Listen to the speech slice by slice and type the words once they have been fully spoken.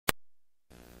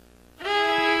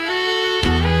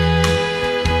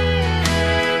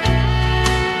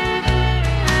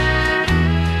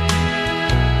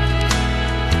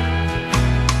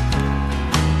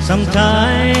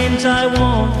Sometimes I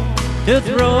want to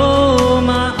throw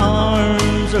my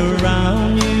arms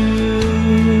around you,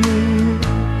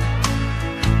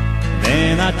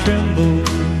 then I tremble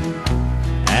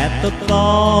at the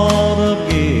thought of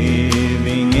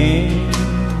giving in,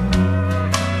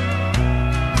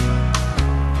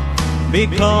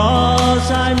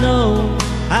 because I know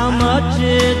how much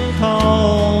it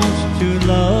costs to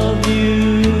love you,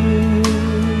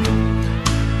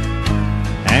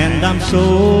 and I'm so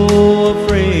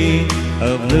afraid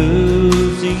of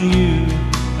losing you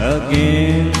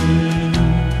again.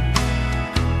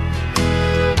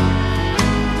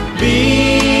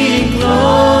 Being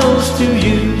close to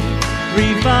you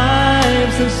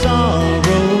revives the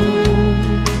sorrow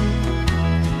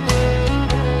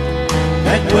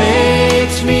that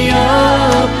wakes me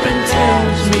up and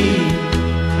tells me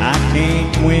I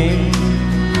can't win.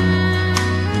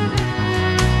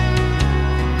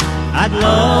 I'd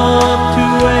love to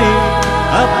wake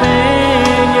up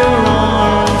in your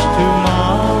arms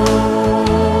tomorrow,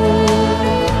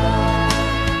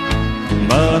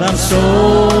 but I'm so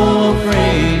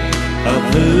afraid of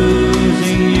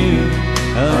losing you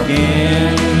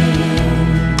again.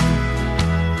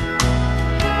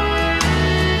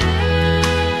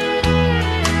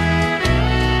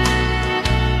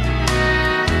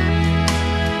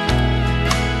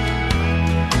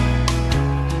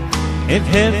 If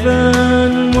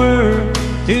heaven were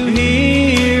to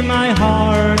hear my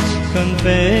heart's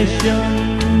confession,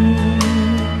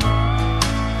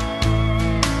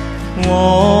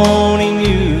 wanting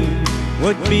you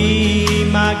would be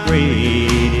my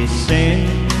greatest sin.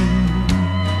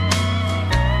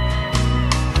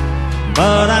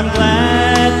 But I'm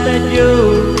glad that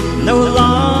you're no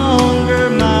longer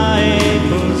my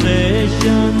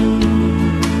possession,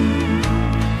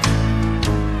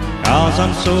 'cause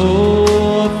I'm so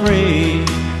afraid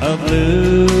of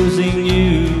losing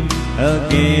you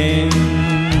again.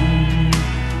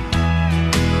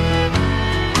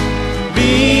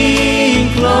 Being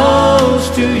close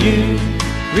to you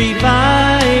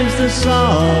revives the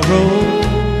sorrow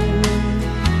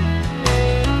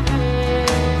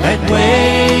that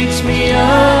wakes me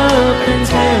up and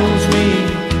tells me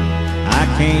I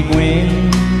can't win.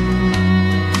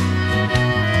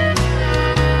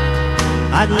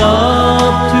 I'd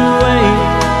love to wake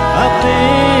up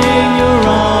in your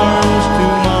arms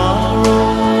tomorrow,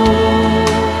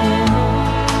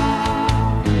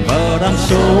 but I'm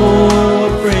so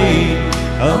afraid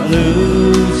of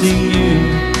losing you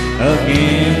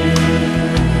again.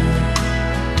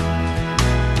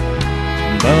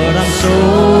 But I'm so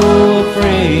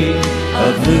afraid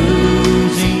of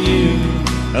losing you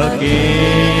again.